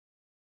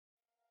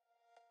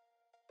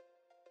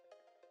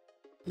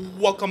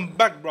Welcome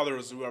back,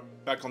 brothers. We are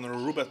back on the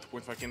Rubet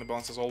with my Kingdom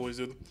Balance as always,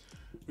 dude.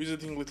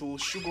 Visiting little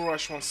Sugar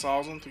Rush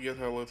 1000 to get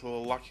a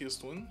little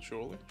luckiest win.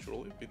 Surely,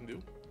 been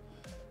due.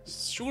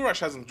 Sugar Rush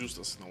hasn't juiced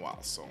us in a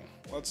while, so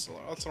let's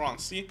run.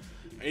 See,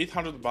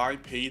 800 buy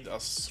paid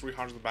us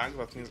 300 back.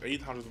 That means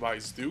 800 buy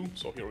is due.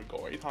 So here we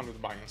go.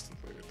 800 buy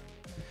instantly.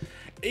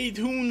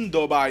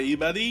 800 buy,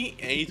 buddy.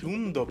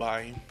 800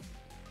 buy.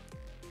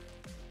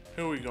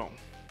 Here we go.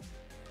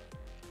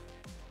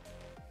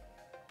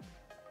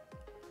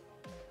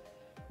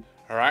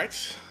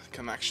 Alright,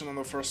 connection on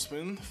the first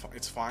spin,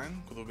 it's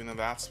fine, could have been a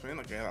bad spin,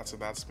 okay, that's a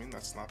bad spin,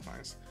 that's not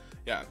nice.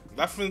 Yeah,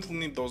 definitely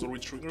need those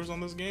re-triggers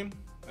on this game,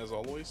 as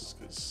always,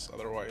 because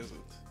otherwise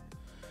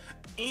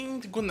it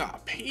ain't gonna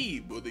pay,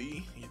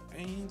 buddy, it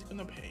ain't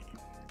gonna pay.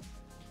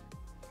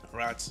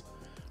 Alright,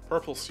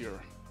 purples here,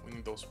 we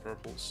need those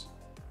purples.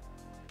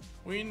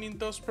 We need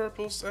those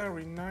purples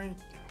every night,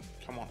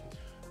 come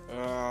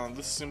on.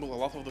 This symbol, a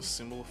lot of the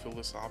symbol, fill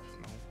this up,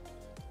 no.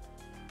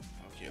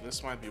 Okay,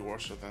 this might be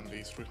worse than the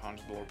 $300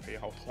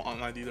 payout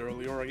one I did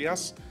earlier, I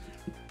guess.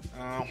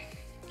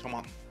 Come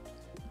on.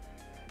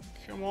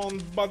 Come on,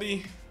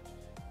 buddy.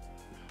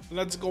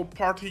 Let's go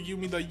party, give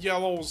me the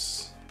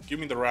yellows.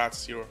 Give me the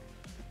reds here.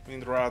 We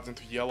need the reds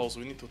into yellows,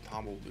 we need to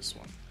tumble this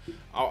one.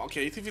 Oh,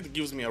 okay, if it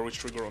gives me a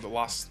re-trigger on the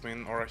last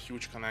spin or a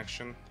huge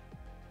connection.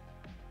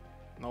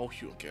 No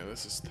huge, okay,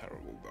 this is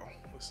terrible though.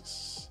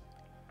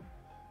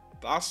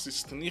 Das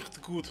ist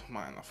nicht gut,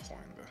 meine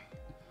Freunde.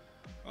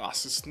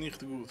 Das ist nicht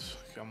gut.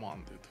 Come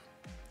on, dude.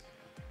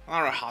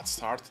 Not a hot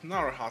start.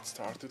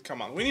 Dude.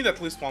 Come on. We need at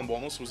least one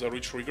bonus with a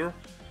re-trigger.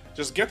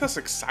 Just get us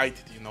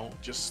excited, you know.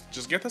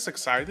 Just get us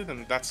excited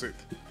and that's it.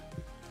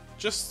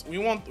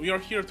 We are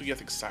here to get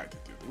excited,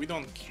 dude. We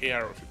don't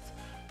care if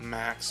it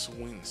max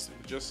wins,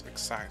 dude. Just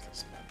excite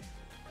us, man.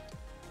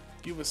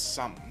 Give us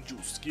some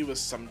juice. Give us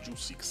some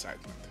juicy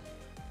excitement.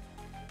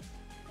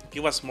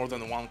 Give us more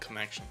than one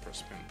connection per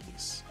spin,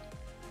 please.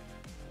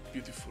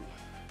 Beautiful.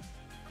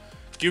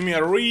 Give me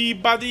a re,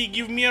 buddy.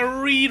 Give me a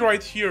re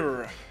right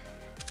here.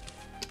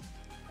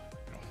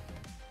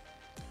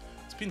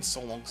 It's been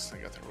so long since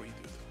I got a re,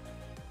 dude.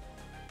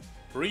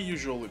 Re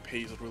usually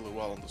pays really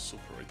well on the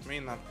super. It may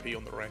not pay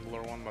on the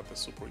regular one, but the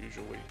super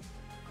usually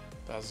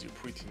does you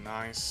pretty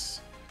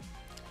nice.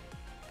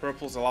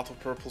 Purples, a lot of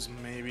purples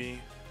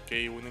maybe.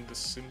 Okay, we need this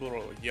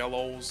symbol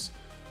yellows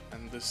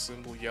and this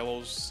symbol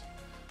yellows.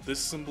 This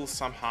symbol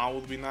somehow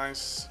would be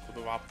nice. Could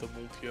have upped the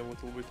multi a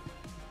little bit.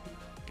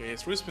 Okay,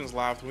 3 spins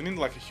left. We need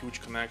like a huge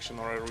connection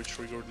or a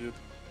re-trigger, dude.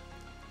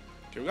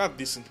 Okay, we got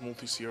decent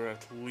multis here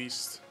at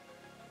least.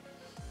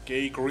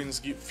 Okay, greens,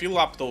 fill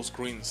up those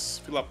greens.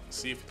 Fill up.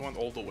 See if it went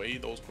all the way.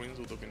 Those greens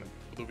would have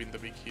been the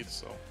big hit.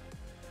 So,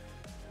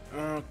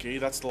 okay,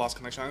 that's the last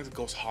connection. I think it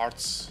goes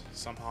hearts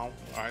somehow.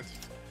 All right.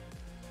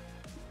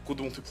 Good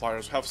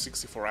multipliers. We have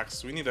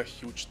 64x. We need a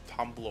huge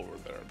tumble over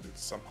there, dude.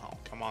 Somehow.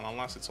 Come on,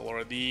 unless it's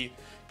already.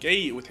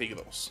 Okay, we take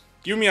those.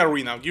 Give me a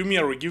re now. Give me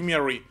a re. Give me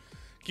a re.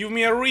 Give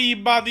me a re,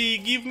 buddy!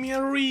 Give me a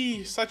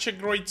re! Such a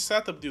great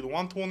setup, dude.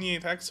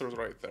 128 extras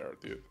right there,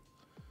 dude.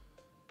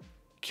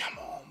 Come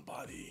on,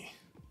 buddy.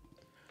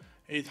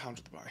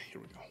 800 buy.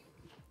 Here we go.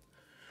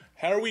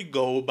 Here we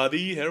go,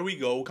 buddy. Here we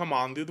go. Come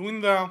on, dude.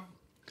 Win the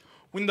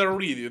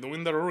re, dude.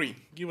 Win the re.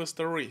 Give us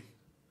the re.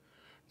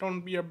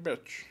 Don't be a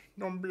bitch.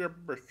 Don't be a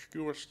bitch.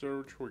 Give us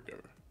the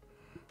trigger.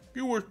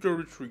 Give us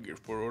the trigger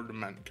for all the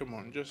men. Come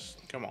on,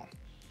 just come on.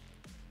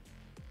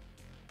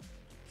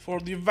 For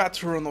the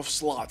veteran of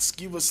slots,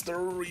 give us the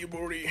re,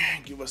 buddy.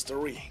 Give us the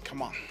re.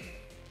 Come on.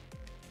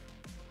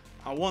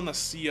 I wanna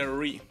see a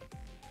re.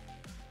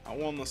 I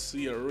wanna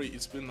see a re.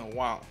 It's been a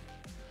while.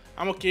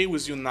 I'm okay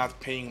with you not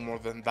paying more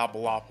than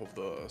double up of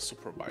the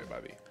super buy,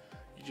 buddy.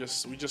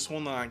 We just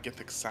wanna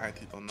get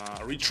excited on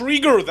a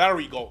re-trigger. There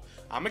we go.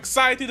 I'm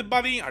excited,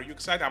 buddy. Are you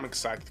excited? I'm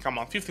excited. Come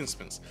on, 15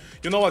 spins.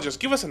 You know what? Just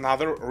give us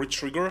another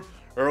re-trigger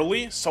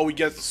early so we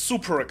get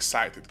super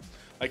excited.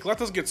 Like,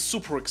 let us get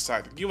super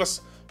excited. Give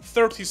us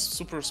 30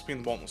 super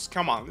spin bonus.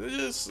 Come on,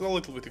 just a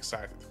little bit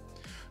excited.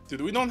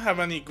 Dude, we don't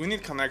have any. We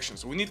need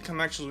connections. We need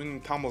connections. We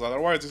need tumbles.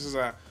 Otherwise, this is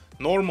a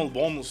normal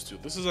bonus,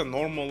 dude. This is a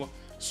normal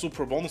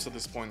super bonus at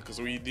this point because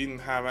we didn't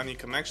have any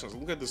connections.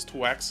 Look at this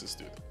 2x's,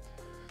 dude.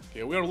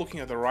 Okay, we are looking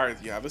at the right.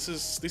 Yeah, this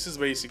is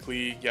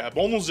basically, yeah,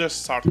 bonus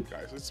just started,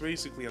 guys. It's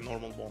basically a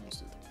normal bonus,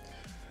 dude.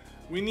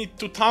 We need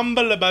to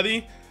tumble,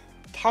 buddy.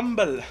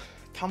 Tumble,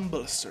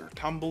 sir.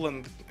 Tumble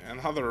and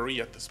another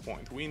re at this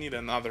point. We need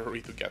another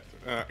re to get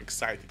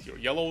excited here.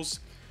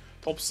 Yellows,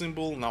 top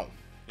symbol, no.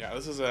 Yeah,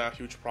 this is a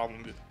huge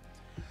problem, dude.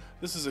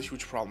 This is a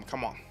huge problem.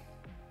 Come on.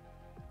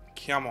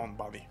 Come on,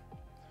 buddy.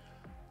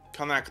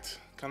 Connect.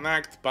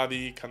 Connect,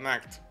 buddy.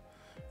 Connect.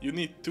 You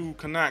need to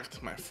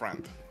connect, my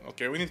friend.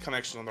 Okay, we need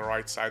connection on the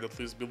right side. At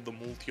least build the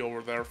multi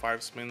over there,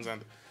 5 spins,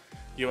 and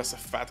give us a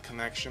fat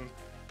connection.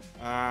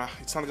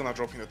 It's not gonna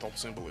drop in the top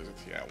symbol, is it?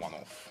 Yeah, one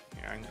off.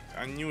 Yeah,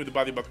 I knew it,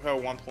 buddy, but we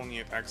have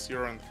 128x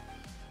here, and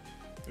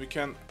we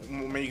can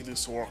make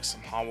this work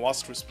somehow.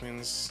 Last 3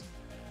 spins.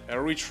 A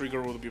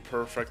re-trigger would be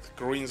perfect.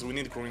 Greens, we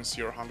need greens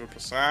here,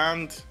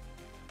 100%.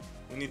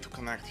 We need to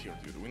connect here,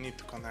 dude. We need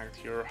to connect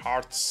here.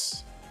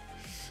 Hearts.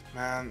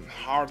 Man,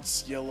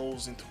 hearts,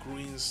 yellows into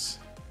greens.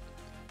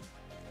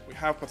 We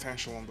have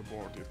potential on the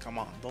board, dude. Come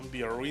on. Don't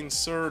be a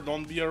rinser.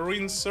 Don't be a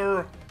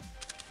rinser.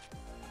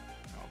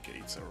 Okay,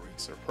 it's a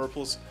rinser.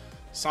 Purples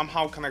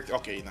somehow connect.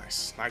 Okay,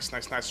 nice. Nice,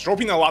 nice, nice.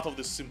 Dropping a lot of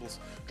these symbols.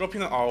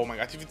 Dropping. Oh my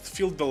god. If it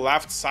filled the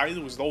left side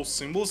with those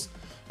symbols,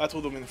 that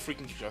would have been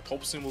freaking huge. A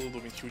top symbol would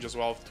have been huge as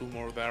well. 2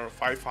 more there.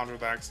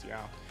 500x.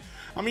 Yeah.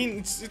 I mean,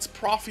 it's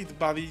profit,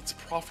 buddy. It's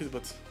profit,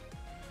 but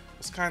I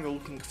was kind of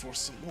looking for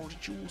some more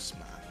juice,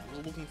 man. I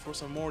was looking for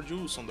some more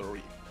juice on the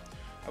re.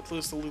 At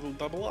least a little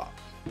double up.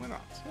 Why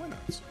not? Why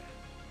not?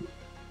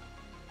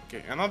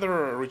 Okay, another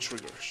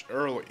retrigger.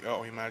 Early.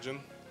 Oh, imagine.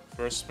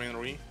 First spin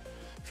re.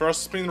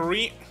 First spin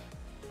re.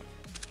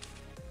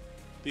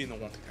 Didn't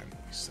want it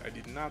anyways. I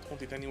did not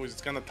want it anyways.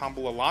 It's gonna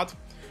tumble a lot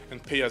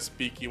and pay us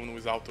big even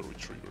without the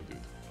retrigger, dude.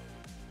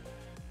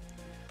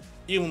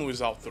 Even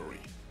without the re.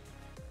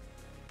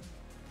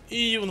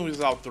 Even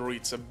without the re,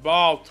 it's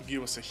about to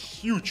give us a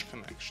huge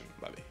connection,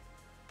 buddy.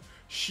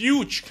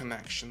 Huge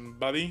connection,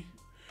 buddy.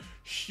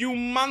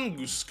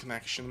 Humongous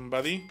connection,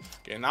 buddy.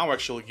 Okay, now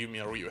actually give me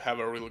a re. You have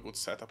a really good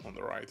setup on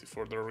the right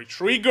for the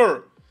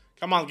retrigger.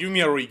 Come on, give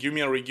me a re. Give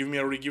me a re. Give me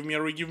a re. Give me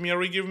a re. Give me a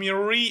re. Give me a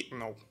re.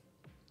 No.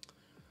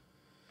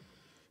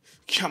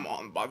 Come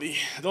on, buddy.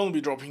 Don't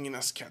be dropping in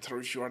a scatter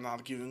if you are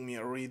not giving me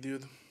a re,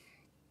 dude.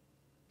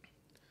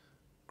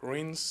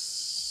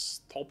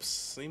 Greens, top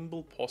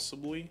symbol,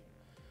 possibly.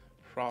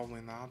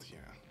 Probably not, yeah.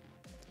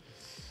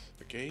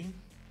 Okay.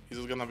 Is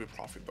it gonna be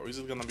profit though? Is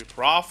it gonna be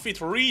profit?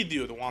 Re,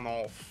 dude, 1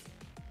 off.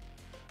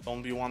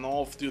 Don't be 1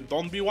 off, dude.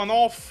 Don't be 1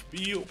 off.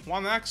 Be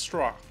 1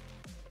 extra.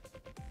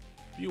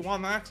 Be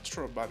 1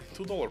 extra, buddy.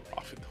 $2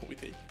 profit though. We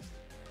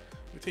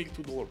take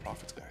 $2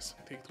 profits, guys.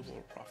 We take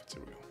 $2 profits.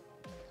 Here we go.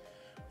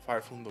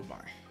 500 buy.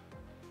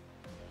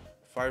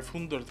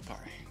 500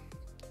 buy.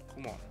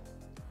 Come on.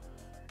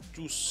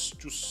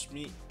 Juice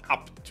me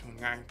up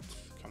tonight.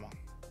 Come on.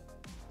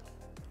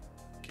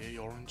 Okay,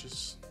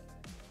 oranges.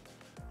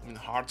 I mean,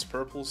 hearts,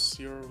 purples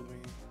here would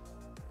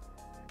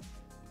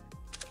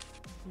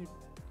be.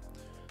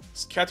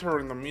 Scatter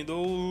in the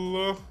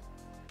middle.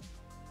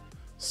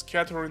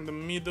 Scatter in the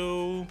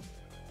middle.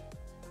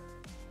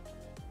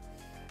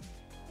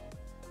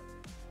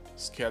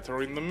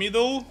 Scatter in the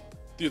middle.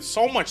 Dude,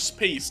 so much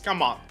space.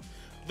 Come on.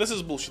 This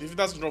is bullshit. If it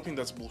doesn't drop in,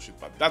 that's bullshit.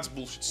 But that's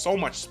bullshit. So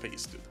much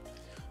space, dude.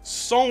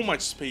 So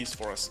much space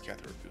for a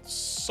scatter, dude.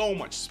 So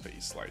much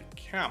space. Like,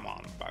 come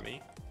on,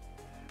 buddy.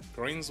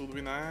 Greens would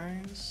be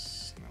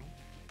nice. No.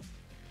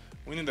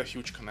 We need a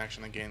huge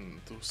connection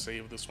again to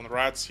save this one.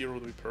 Rats here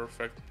would be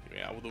perfect.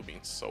 Yeah, would have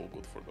been so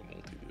good for the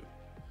multi, dude.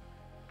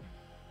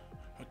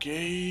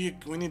 Okay,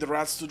 we need the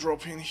rats to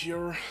drop in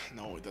here.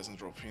 No, it doesn't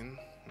drop in.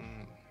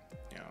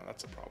 Yeah,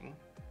 that's a problem.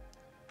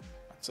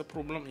 That's a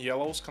problem.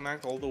 Yellows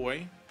connect all the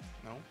way.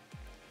 No.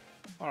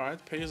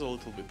 Alright, pays a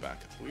little bit back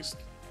at least.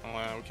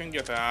 We can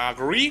get a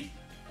agree.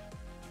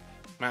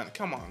 Man,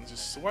 come on,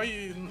 just why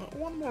you,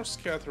 one more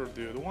scatter,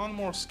 dude. One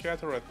more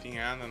scatter at the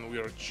end and we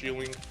are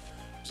chilling.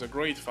 It's a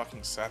great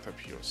fucking setup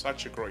here.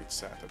 Such a great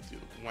setup, dude.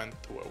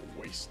 Went to a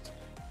waste.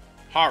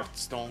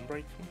 Hearts don't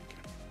break.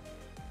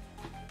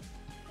 Okay.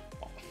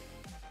 Oh.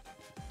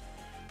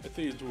 It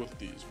is what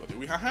it is, but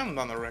we haven't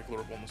done a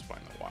regular bonus buy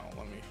in a while.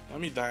 Let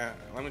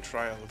me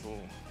try a little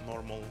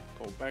normal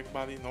go back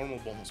buddy. Normal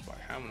bonus buy.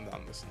 Haven't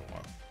done this in a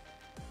while.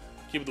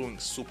 Keep doing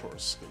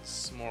supers, because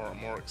it's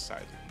more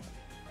exciting.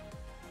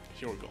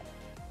 Here we go.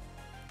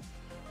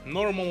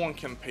 Normal one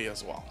can pay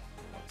as well.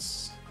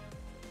 Let's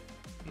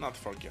not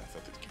forget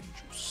that it can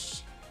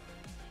juice.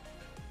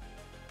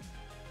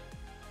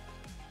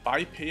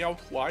 Buy payout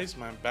wise,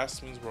 my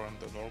best wins were on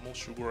the normal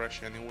Sugar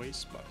Rush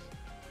anyways, but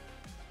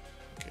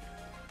okay.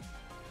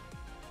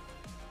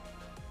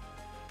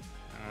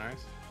 Alright.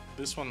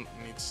 This one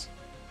needs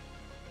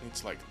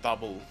like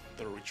double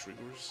the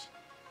retriggers.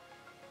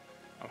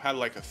 I've had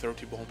like a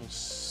 30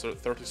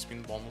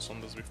 spin bonus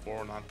on this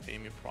before, not pay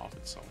me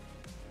profit, so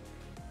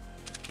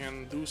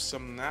can do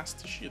some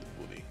nasty shit,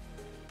 buddy.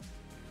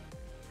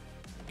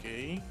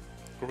 Okay,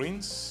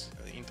 greens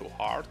into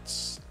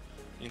hearts,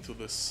 into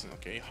this.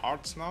 Okay,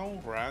 hearts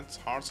now, reds,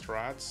 hearts,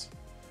 reds.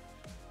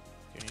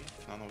 Okay,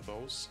 none of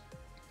those.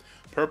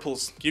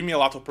 Purples, give me a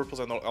lot of purples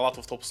and a lot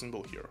of top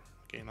symbol here.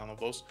 Okay, none of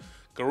those.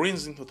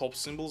 Greens into top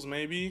symbols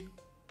maybe.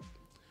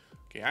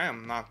 Okay, I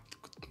am not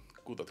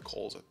good at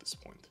calls at this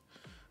point.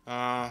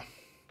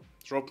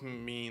 Drop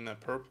me in a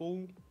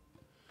purple.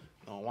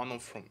 No, one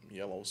of from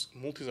yellows.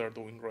 Multis are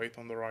doing great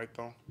on the right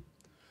though.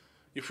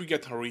 If we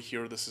get a re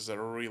here, this is a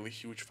really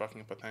huge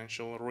fucking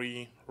potential.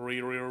 Re.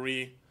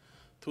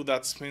 2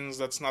 that spins,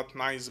 that's not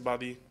nice,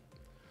 buddy.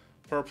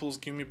 Purples,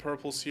 give me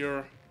purples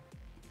here.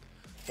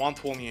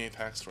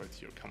 128x right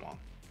here, come on.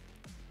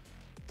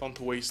 Don't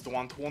waste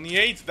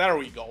 128. There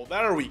we go,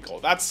 there we go.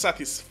 That's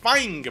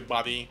satisfying,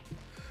 buddy.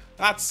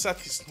 That's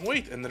satisfying.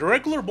 Wait, and the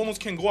regular bonus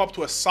can go up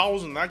to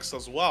 1000x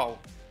as well.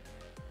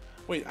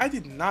 Wait, I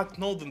did not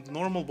know the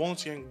normal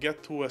bonus can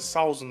get to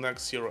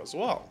 1000x here as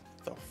well.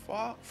 The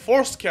fuck?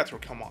 Force scatter,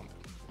 come on.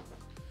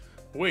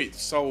 Wait,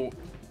 so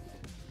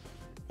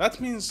That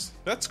means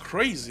that's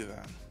crazy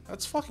then.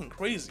 That's fucking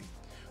crazy.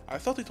 I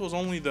thought it was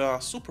only the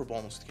super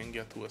bonus you can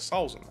get to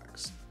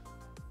 1000x.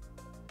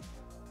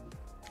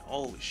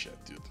 Holy shit,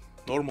 dude.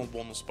 Normal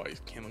bonus buy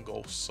can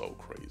go so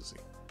crazy.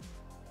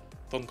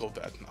 Don't go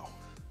that now.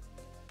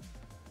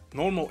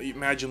 Normal,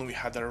 imagine we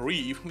had a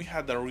re. If we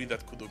had a re,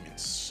 that could have been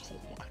so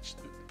much,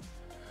 dude.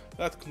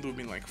 That could have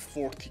been like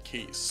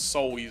 40k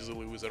so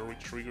easily with a re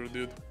trigger,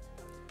 dude.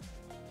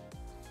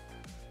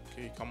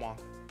 Okay, come on.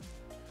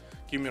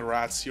 Give me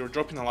rats here.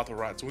 Dropping a lot of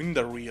rats. We need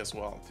a re as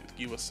well, dude.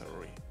 Give us a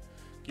re.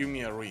 Give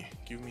me a re.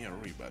 Give me a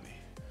re, buddy.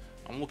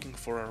 I'm looking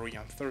for a re.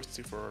 I'm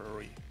thirsty for a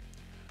re.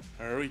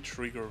 A re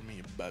trigger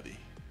me, buddy.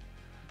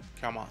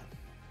 Come on.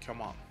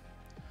 Come on.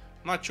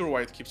 I'm not sure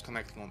why it keeps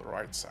connecting on the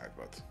right side,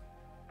 but...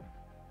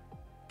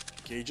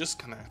 Okay, just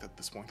connect at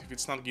this point. If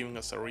it's not giving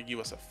us a re, give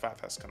us a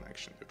fat-ass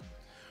connection, dude.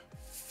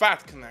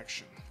 Fat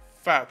connection.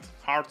 Fat.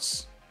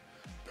 Hearts.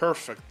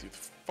 Perfect, dude.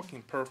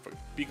 Fucking perfect.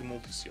 Big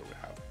multis here we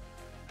have.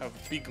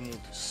 Have big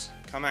multis.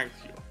 Connect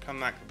here.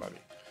 Connect, buddy.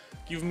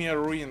 Give me a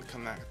re and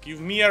connect.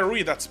 Give me a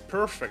re. That's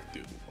perfect,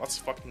 dude. Let's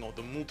fucking go.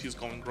 The multi is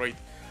going great.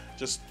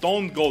 Just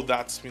don't go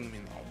that spin me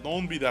now.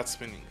 Don't be that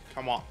spinning.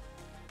 Come on.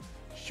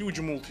 Huge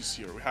multis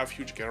here. We have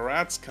huge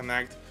rats.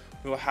 Connect.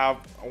 We'll have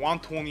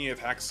 128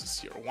 hexes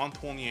here.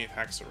 128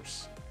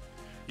 hexers.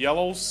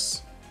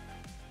 Yellows.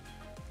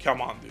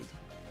 Come on, dude.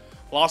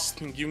 Last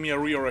thing. Give me a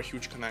re or a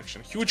huge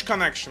connection. Huge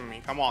connection,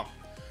 me. Come on.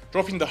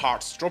 Dropping the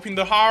hearts. Dropping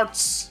the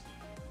hearts.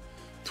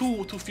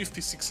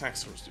 256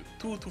 hexers, dude.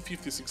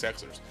 256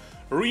 hexers.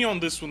 Re on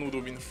this one would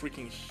have been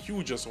freaking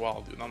huge as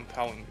well, dude. I'm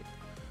telling you.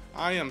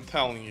 I am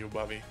telling you,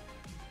 buddy.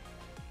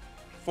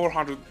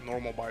 400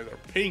 normal buys are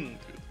paying,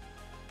 dude.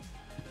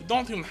 You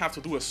don't even have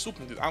to do a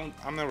super, dude. I'm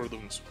never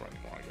doing super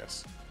anymore, I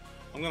guess.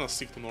 I'm gonna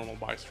stick to normal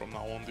buys from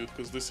now on, dude,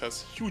 because this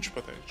has huge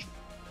potential.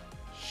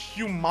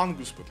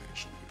 Humongous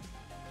potential, dude.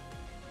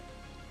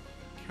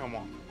 Come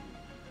on.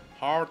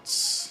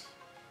 Hearts.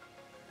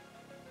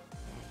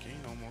 Okay,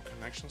 no more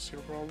connections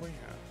here probably.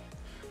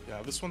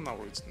 Yeah, this one now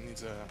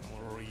needs a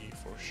re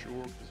for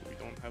sure, because we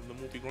don't have the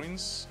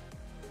multi-greens.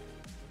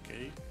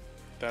 Okay.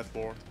 Dead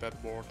board,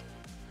 dead board.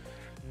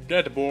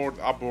 Dead board,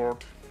 up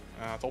board.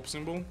 Top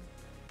symbol.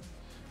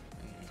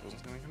 It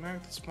wasn't gonna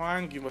connect, it's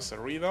fine. Give us a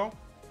re though.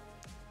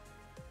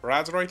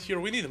 Rats right here,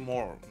 we need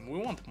more. We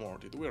want more,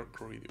 dude. We are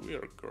greedy, we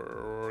are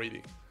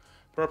greedy.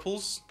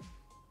 Purples.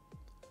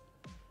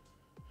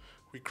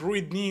 We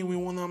greedy, we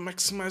wanna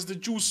maximize the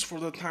juice for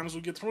the times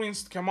we get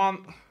rinsed. Come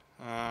on.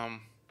 Let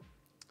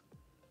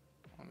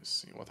me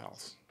see, what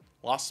else?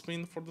 Last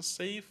spin for the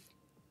save.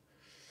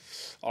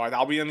 Alright,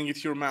 I'll be ending it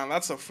here, man.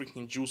 That's a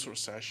freaking juicer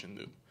session,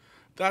 dude.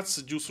 That's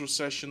a juicer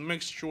session.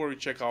 Make sure you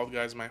check out,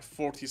 guys, my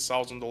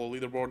 $40,000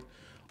 leaderboard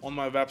on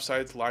my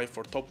website, live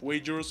for top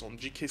wagers on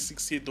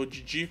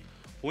gk68.gg.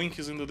 Link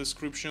is in the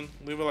description.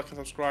 Leave a like and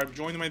subscribe.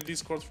 Join my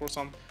Discord for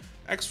some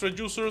extra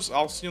juicers.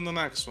 I'll see you in the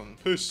next one.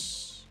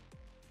 Peace.